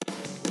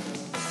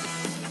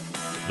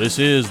This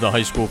is the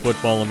High School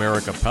Football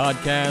America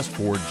podcast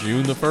for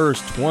June the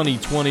 1st,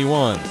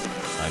 2021.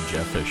 I'm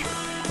Jeff Fisher.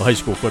 The High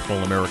School Football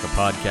America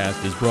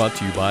podcast is brought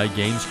to you by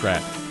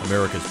GameStrat,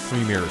 America's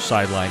premier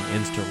sideline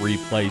instant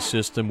replay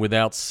system with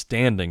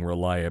outstanding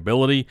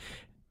reliability.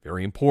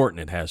 Very important,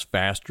 it has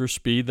faster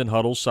speed than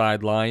Huddle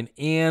Sideline,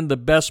 and the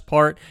best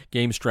part,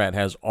 GameStrat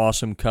has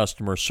awesome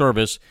customer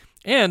service.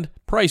 And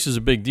price is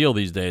a big deal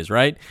these days,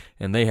 right?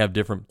 And they have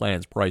different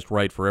plans priced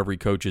right for every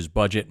coach's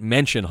budget.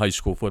 Mention High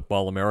School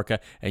Football America,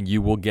 and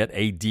you will get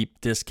a deep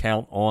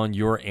discount on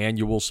your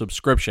annual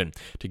subscription.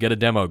 To get a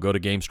demo, go to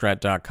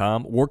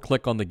GameStrat.com or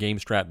click on the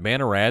GameStrat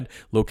banner ad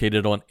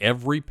located on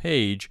every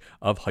page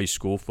of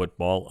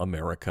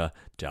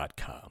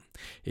HighSchoolFootballAmerica.com.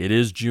 It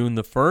is June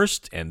the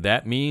 1st, and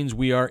that means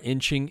we are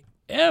inching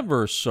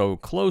ever so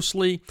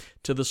closely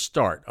to the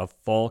start of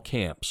fall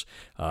camps.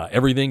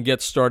 Everything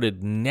gets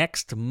started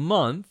next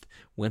month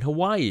when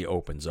Hawaii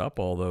opens up,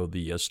 although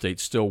the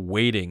state's still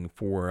waiting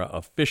for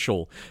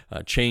official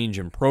change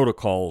in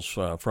protocols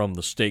from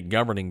the state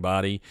governing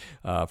body,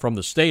 from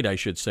the state, I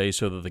should say,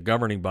 so that the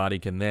governing body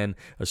can then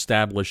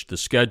establish the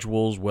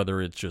schedules,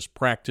 whether it's just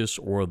practice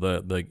or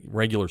the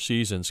regular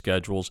season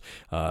schedules.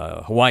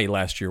 Hawaii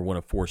last year, one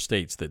of 4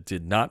 states that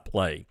did not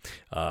play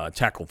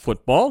tackle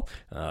football.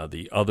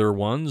 The other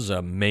ones,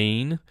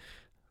 Maine,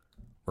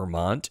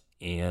 Vermont,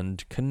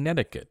 and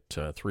Connecticut,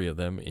 3 of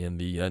them in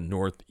the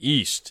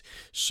Northeast.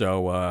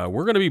 So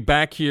we're going to be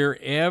back here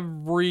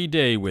every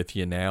day with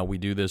you now. We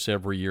do this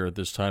every year at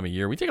this time of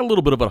year. We take a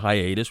little bit of a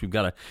hiatus. We've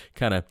got to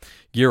kind of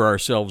gear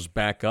ourselves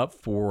back up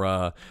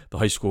for the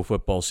high school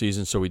football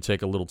season, so we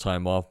take a little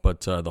time off.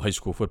 But the High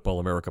School Football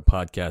America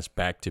podcast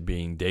back to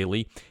being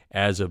daily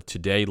as of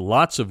today.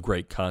 Lots of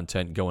great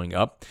content going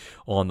up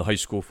on the High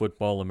School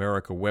Football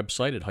America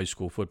website at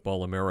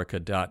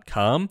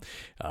highschoolfootballamerica.com.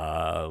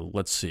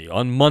 Let's see,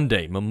 on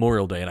Monday,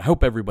 Memorial Day, and I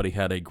hope everybody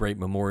had a great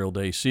Memorial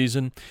Day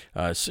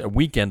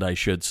weekend, I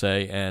should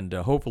say, and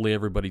hopefully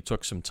everybody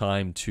took some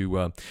time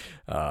to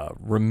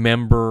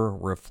remember,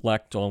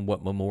 reflect on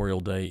what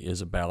Memorial Day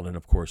is about, and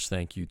of course,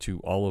 thank you to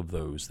all of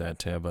those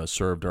that have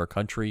served our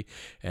country,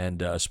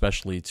 and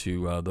especially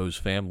to those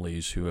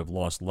families who have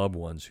lost loved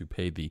ones who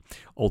paid the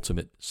ultimate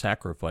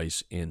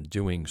sacrifice in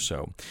doing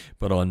so.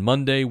 But on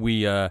Monday,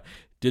 we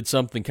did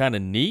something kind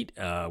of neat.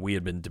 We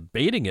had been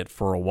debating it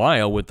for a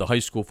while with the high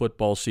school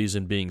football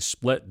season being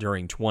split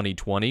during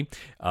 2020,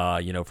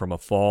 from a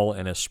fall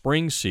and a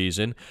spring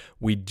season.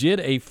 We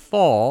did a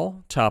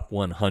fall top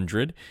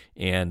 100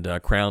 and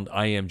crowned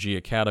IMG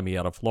Academy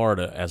out of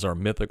Florida as our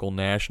mythical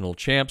national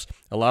champs.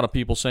 A lot of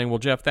people saying, well,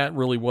 Jeff, that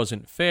really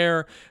wasn't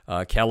fair.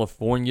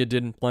 California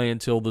didn't play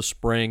until the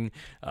spring.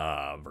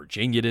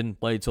 Virginia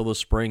didn't play till the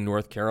spring.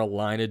 North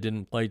Carolina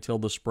didn't play till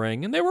the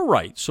spring. And they were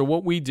right. So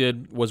what we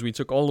did was we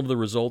took all of the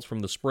results from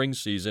the spring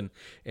season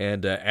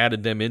and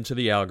added them into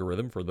the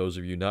algorithm. For those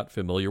of you not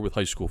familiar with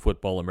High School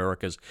Football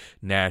America's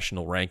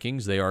national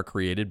rankings, they are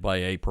created by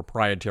a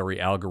proprietary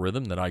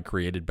algorithm that I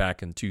created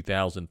back in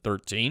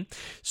 2013.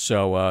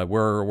 So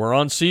we're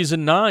on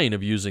season 9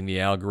 of using the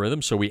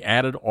algorithm. So we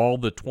added all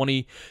the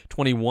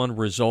 2021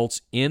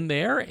 results in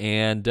there,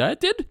 and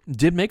it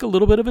did make a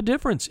little bit of a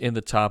difference in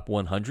the top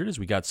 100 as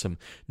we got some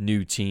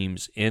new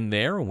teams in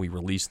there, and we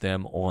released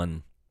them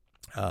on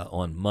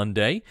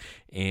Monday.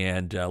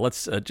 And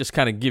let's just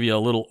kind of give you a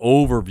little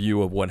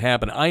overview of what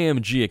happened.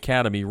 IMG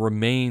Academy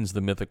remains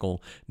the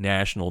mythical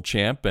national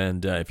champ.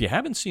 And if you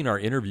haven't seen our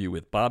interview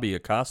with Bobby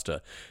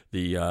Acosta,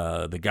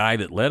 the guy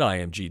that led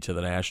IMG to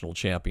the national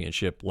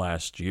championship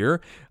last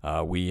year,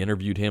 we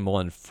interviewed him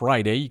on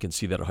Friday. You can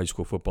see that at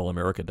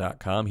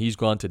highschoolfootballamerica.com. He's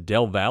gone to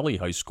Del Valley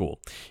High School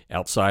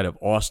outside of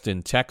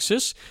Austin,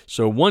 Texas.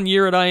 So 1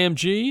 year at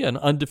IMG, an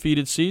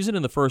undefeated season,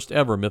 and the first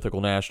ever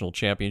mythical national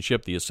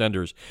championship. The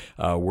Ascenders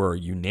were a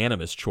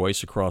unanimous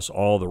choice across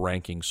all the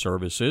ranking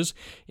services,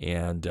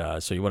 and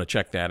so you want to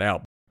check that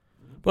out.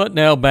 But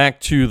now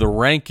back to the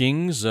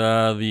rankings.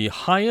 The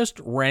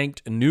highest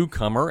ranked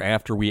newcomer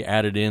after we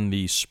added in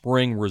the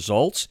spring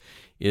results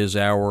is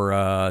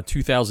our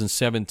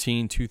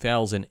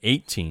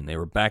 2017-2018. They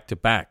were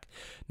back-to-back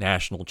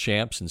national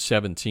champs in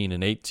 17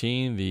 and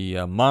 18.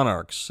 The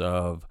Monarchs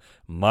of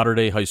Mater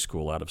Dei High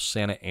School out of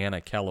Santa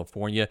Ana,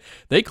 California.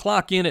 They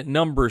clock in at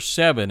number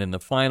 7 in the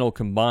final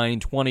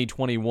combined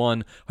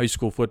 2021 High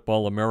School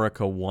Football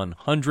America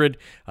 100.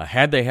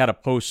 Had they had a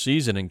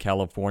postseason in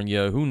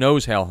California, who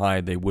knows how high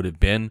they would have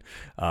been.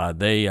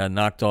 They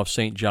knocked off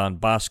St. John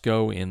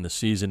Bosco in the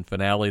season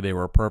finale. They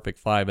were a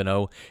perfect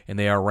 5-0, and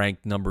they are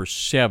ranked number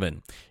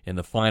 7 in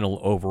the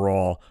final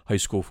overall High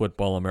School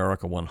Football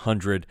America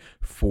 100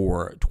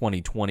 for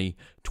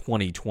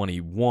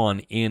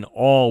 2020-2021. In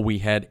all, we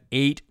had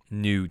 8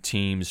 new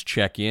teams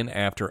check in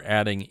after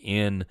adding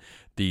in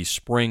the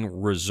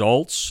spring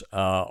results.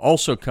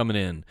 Also coming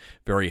in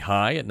very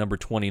high at number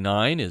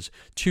 29 is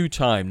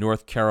two-time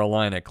North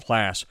Carolina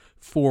Class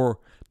 4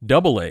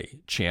 AA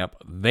champ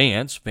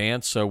Vance.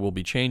 Vance will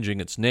be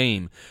changing its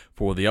name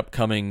for the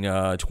upcoming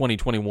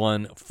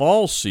 2021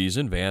 fall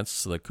season.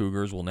 Vance, the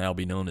Cougars will now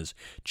be known as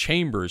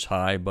Chambers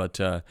High, but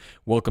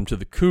welcome to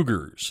the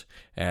Cougars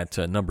at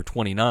number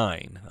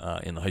 29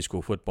 in the High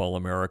School Football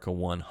America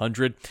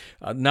 100.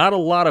 Not a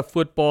lot of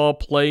football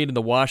played in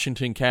the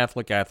Washington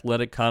Catholic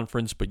Athletic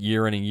Conference, but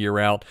year in and year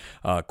out,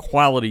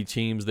 quality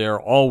teams there,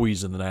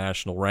 always in the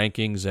national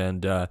rankings.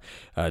 And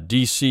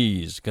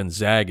DC's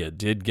Gonzaga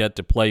did get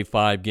to play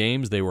 5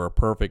 games. They were a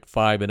perfect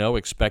 5-0.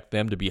 Expect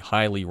them to be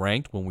highly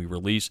ranked when we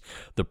release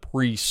the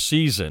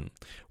preseason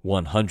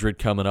 100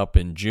 coming up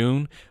in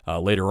June.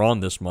 Later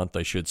on this month,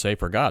 I should say.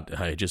 Forgot.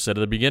 I just said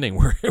at the beginning,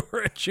 we're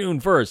at June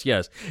 1st.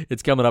 Yes,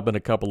 it's coming up in a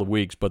couple of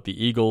weeks. But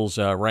the Eagles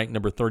ranked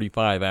number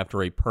 35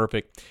 after a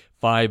perfect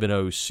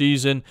 5-0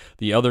 season.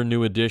 The other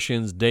new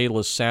additions, De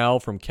La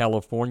Salle from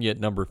California at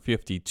number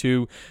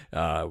 52.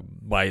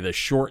 By the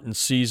shortened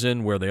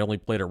season, where they only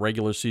played a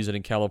regular season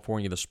in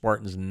California, the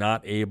Spartans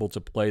not able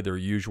to play their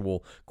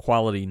usual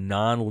quality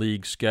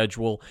non-league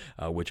schedule,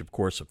 which of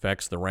course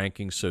affects the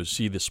rankings. So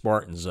see the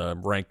Spartans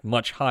ranked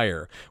much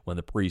higher when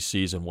the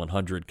preseason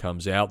 100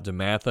 comes out.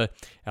 DeMatha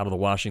out of the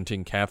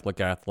Washington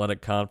Catholic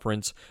Athletic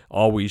Conference,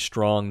 always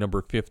strong,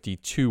 number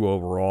 52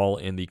 overall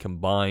in the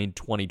combined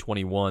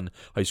 2021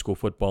 High School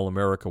Football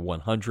America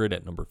 100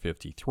 at number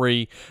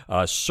 53.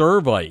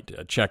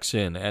 Servite checks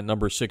in at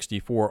number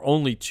 64.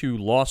 Only 2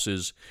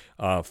 losses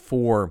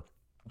for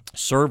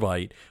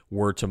Servite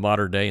were to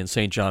Mater Dei and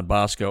St. John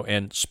Bosco.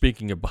 And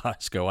speaking of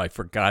Bosco, I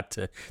forgot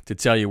to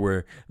tell you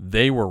where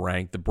they were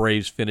ranked. The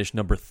Braves finished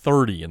number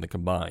 30 in the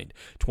combined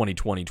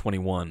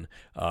 2020-21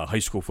 High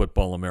School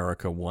Football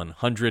America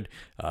 100.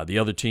 The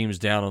other teams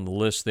down on the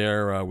list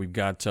there, we've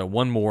got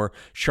one more,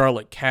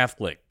 Charlotte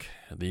Catholic,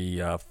 the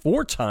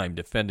 4-time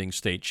defending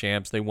state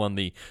champs. They won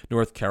the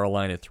North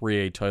Carolina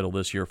 3A title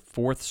this year,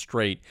 4th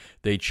straight.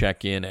 They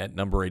check in at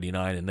number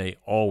 89, and they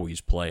always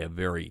play a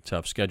very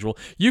tough schedule.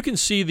 You can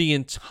see the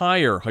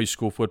entire High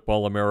School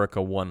Football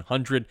America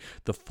 100,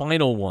 the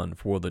final one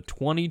for the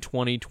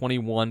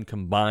 2020-21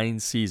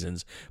 combined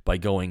seasons, by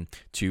going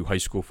to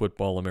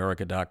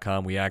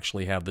highschoolfootballamerica.com. We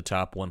actually have the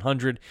top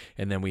 100,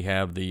 and then we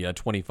have the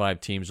 25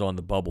 teams on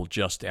the bubble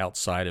just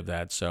outside of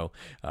that. So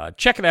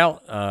check it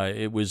out.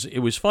 It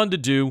was fun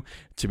to do.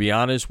 To be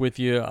honest with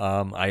you,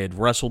 I had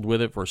wrestled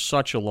with it for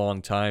such a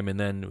long time, and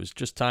then it was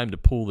just time to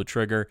pull the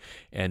trigger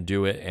and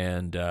do it.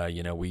 And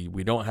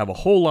we don't have a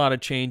whole lot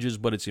of changes,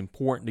 but it's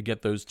important to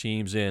get those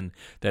teams in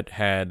that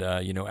had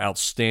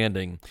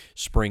outstanding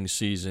spring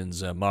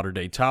seasons. Mater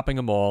Dei topping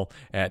them all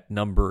at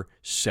number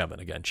 7.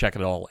 Again, check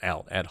it all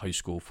out at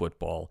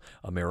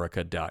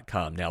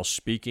highschoolfootballamerica.com. Now,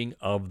 speaking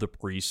of the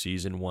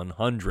preseason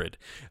 100,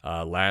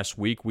 last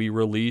week we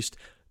released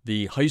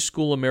the High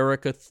School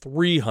America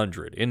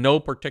 300 in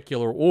no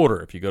particular order.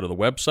 If you go to the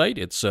website,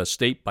 it's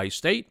state by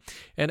state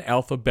and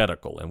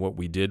alphabetical. And what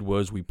we did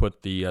was we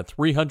put the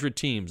 300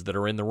 teams that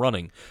are in the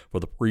running for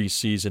the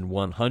preseason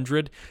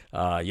 100.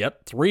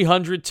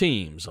 300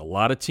 teams. A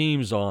lot of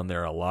teams on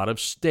there, a lot of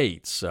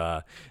states.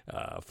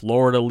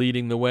 Florida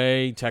leading the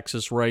way,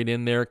 Texas right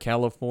in there,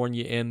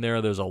 California in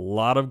there. There's a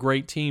lot of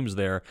great teams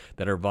there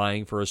that are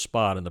vying for a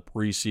spot in the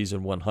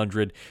preseason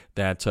 100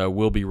 that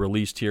will be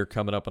released here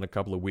coming up in a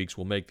couple of weeks.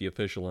 We'll make the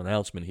official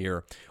announcement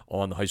here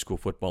on the High School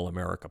Football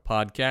America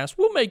podcast.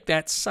 We'll make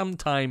that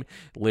sometime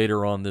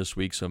later on this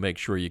week, so make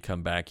sure you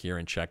come back here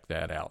and check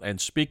that out.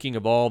 And speaking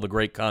of all the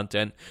great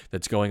content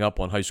that's going up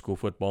on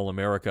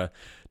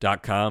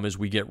highschoolfootballamerica.com as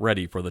we get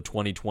ready for the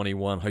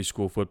 2021 high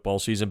school football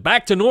season,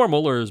 back to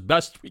normal, or as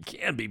best we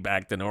can be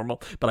back to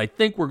normal, but I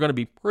think we're going to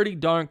be pretty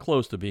darn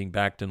close to being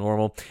back to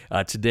normal.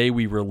 Today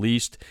we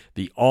released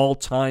the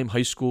all-time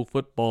high school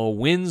football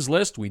wins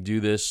list. We do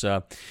this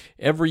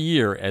every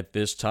year at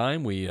this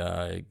time. We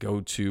go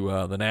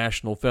to the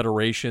National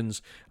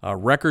Federation's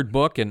record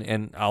book,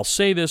 and I'll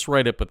say this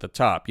right up at the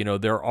top.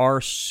 There are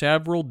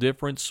several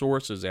different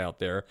sources out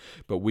there,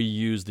 but we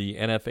use the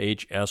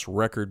NFHS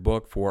record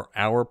book for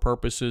our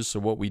purposes. So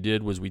what we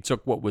did was we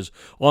took what was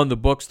on the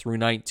books through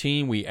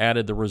 19, we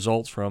added the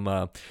results from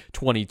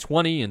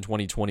 2020 and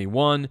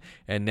 2021,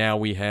 and now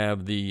we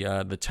have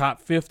the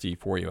top 50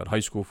 for you at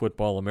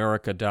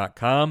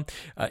highschoolfootballamerica.com.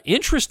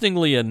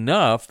 Interestingly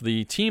enough,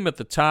 the team at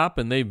the top,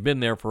 and they've been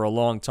there for a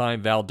long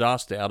time,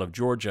 Valdosta out of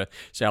Georgia,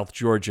 South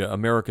Georgia,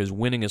 America's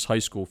winningest high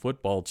school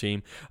football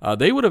team,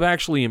 they would have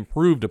actually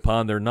improved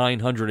upon their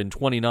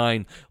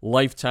 929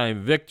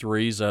 lifetime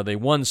victories. They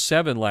won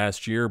 7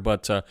 last year,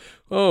 but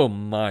oh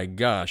my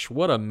gosh,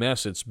 what a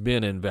mess it's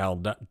been in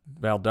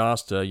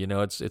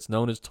Valdosta. It's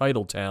known as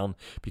Title Town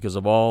because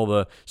of all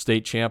the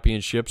state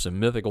championships and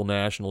mythical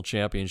national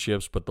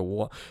championships, but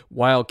the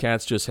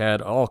Wildcats just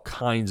had all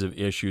kinds of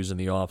issues in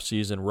the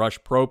offseason. Rush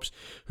Propst,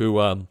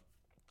 who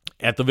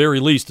at the very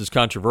least, is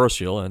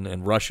controversial,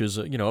 and Rush is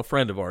a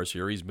friend of ours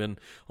here. He's been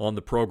on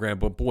the program,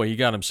 but boy, he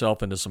got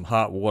himself into some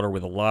hot water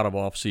with a lot of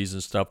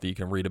off-season stuff that you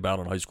can read about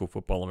on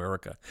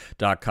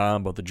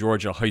highschoolfootballamerica.com. But the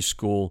Georgia High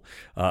School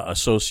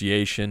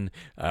Association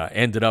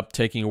ended up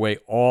taking away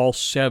all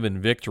 7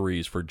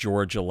 victories for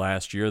Georgia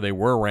last year. They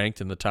were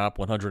ranked in the top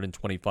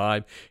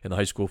 125 in the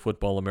High School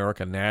Football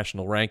America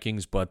national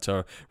rankings, but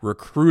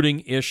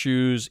recruiting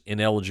issues,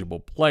 ineligible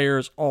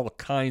players, all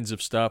kinds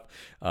of stuff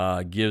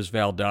gives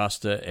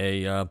Valdosta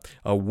a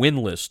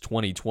winless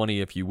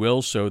 2020, if you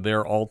will. So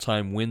their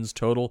all-time wins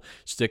total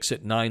sticks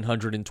at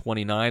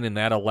 929, and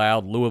that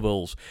allowed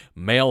Louisville's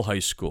Male High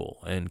School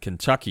and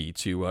Kentucky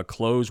to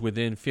close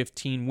within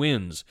 15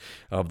 wins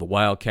of the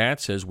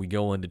Wildcats as we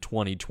go into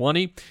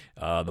 2020.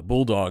 The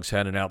Bulldogs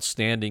had an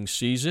outstanding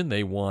season.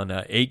 They won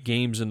 8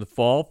 games in the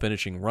fall,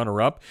 finishing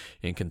runner-up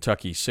in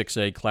Kentucky's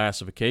 6A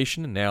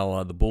classification. And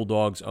now the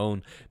Bulldogs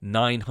own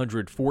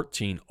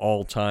 914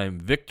 all-time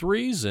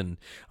victories, and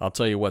I'll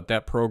tell you what,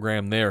 that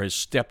program there has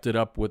stepped it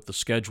up with the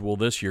schedule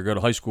this year. Go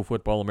to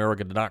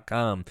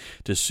highschoolfootballamerica.com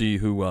to see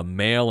who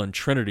Male and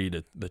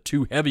Trinity, the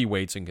 2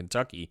 heavyweights in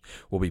Kentucky,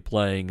 will be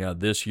playing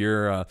this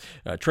year.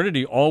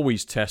 Trinity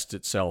always tests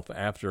itself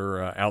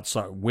after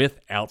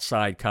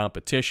outside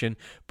competition,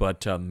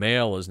 but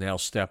Male is now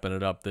stepping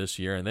it up this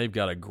year, and they've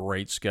got a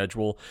great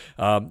schedule.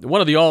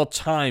 One of the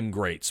all-time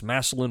greats,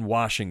 Massillon,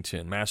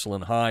 Washington.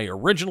 Massillon High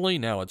originally,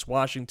 now it's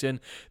Washington.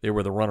 They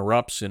were the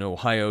runner-ups in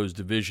Ohio's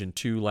Division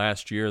II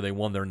last year. They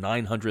won their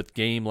 900th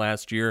game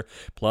last year.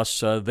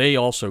 Plus, they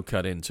also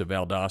cut into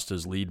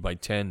Valdosta's lead by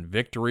 10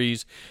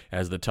 victories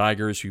as the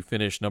Tigers, who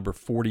finished number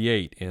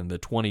 48 in the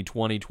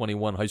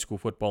 2020-21 High School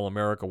Football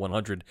America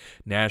 100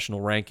 national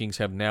rankings,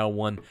 have now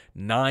won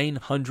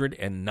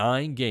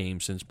 909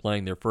 games since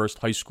playing their first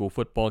high school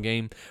football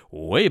game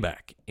way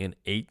back in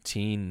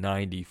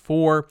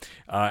 1894.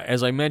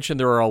 As I mentioned,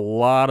 there are a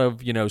lot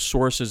of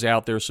sources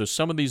out there, so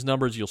some of these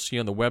numbers you'll see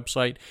on the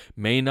website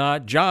may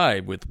not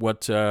jibe with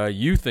what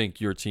you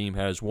think your team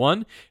has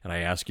won, and I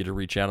ask you to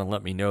reach out and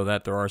let me know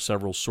that. There are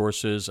several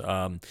sources.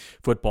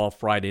 Football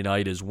Friday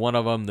Night is one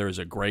of them. There's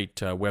a great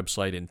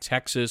website in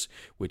Texas,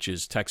 which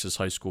is Texas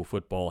High School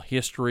Football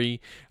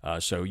History.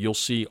 So you'll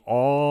see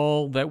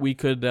all that we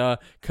could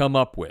come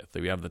up with.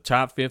 We have the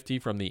top 50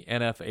 from the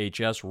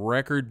NFHS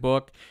record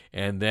book,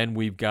 and then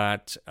we've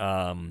got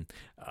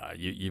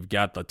you've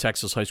got the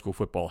Texas High School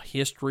Football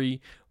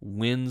History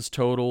wins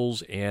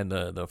totals and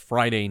the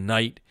Friday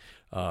night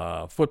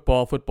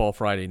football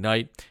Friday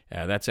night.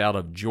 That's out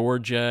of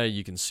Georgia.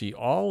 You can see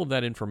all of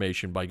that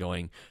information by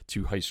going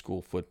to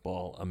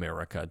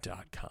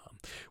highschoolfootballamerica.com.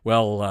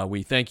 Well,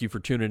 we thank you for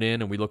tuning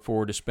in, and we look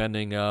forward to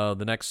spending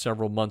the next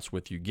several months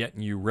with you,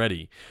 getting you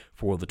ready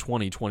for the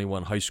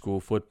 2021 high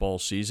school football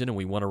season. And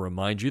we want to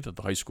remind you that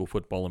the High School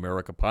Football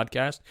America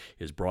podcast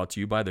is brought to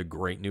you by the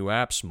great new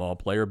app, Small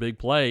Player, Big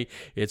Play.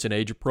 It's an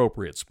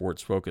age-appropriate,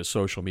 sports-focused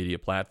social media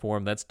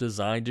platform that's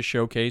designed to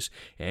showcase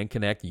and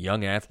connect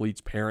young athletes,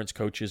 parents,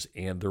 coaches,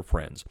 and their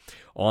friends.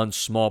 On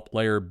Small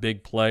Player,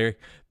 Big Play,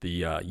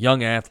 the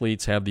young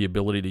athletes have the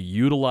ability to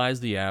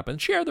utilize the app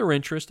and share their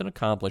interests and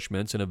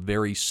accomplishments in a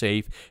very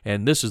safe,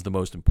 and this is the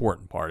most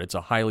important part, it's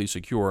a highly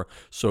secure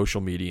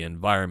social media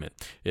environment.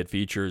 It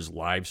features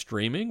live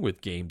streaming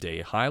with game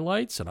day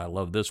highlights, and I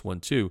love this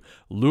one too,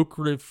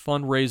 lucrative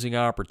fundraising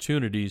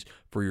opportunities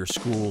for your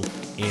school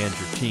and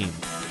your team.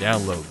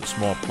 Download the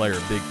Small Player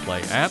Big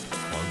Play app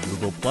on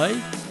Google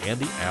Play and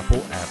the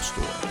Apple App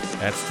Store.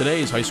 That's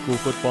today's High School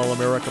Football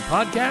America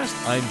podcast.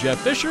 I'm Jeff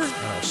Fisher, and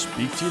I'll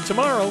speak to you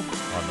tomorrow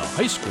on the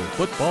High School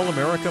Football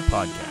America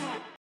podcast.